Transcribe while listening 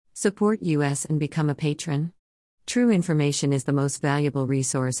Support us and become a patron. True information is the most valuable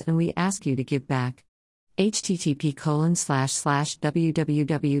resource and we ask you to give back.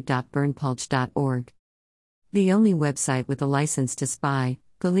 http://www.berndpulch.org. The only website with a license to spy,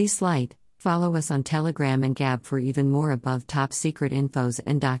 Police Light. Follow us on Telegram and Gab for even more above top secret infos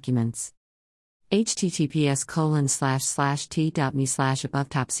and documents. https://t.me/above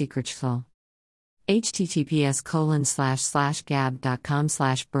top secret shfl.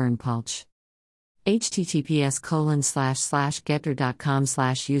 https://gab.com/berndpulch.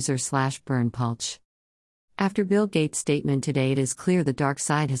 https://getter.com/user/berndpulch. After Bill Gates' statement today, it is clear the dark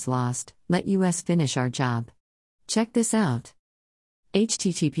side has lost. Let us finish our job. Check this out.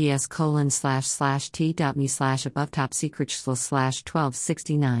 https://t.me/above top secret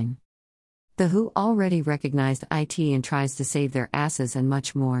shfl/1269. The WHO already recognized IT and tries to save their asses and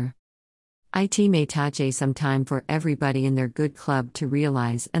much more. IT may take some time for everybody in their good club to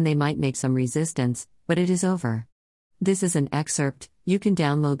realize, and they might make some resistance, but it is over. This is an excerpt. You can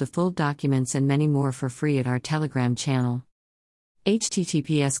download the full documents and many more for free at our Telegram channel.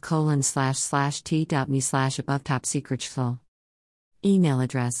 https://t.me/above top secret shfl. Email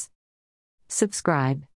address. Subscribe.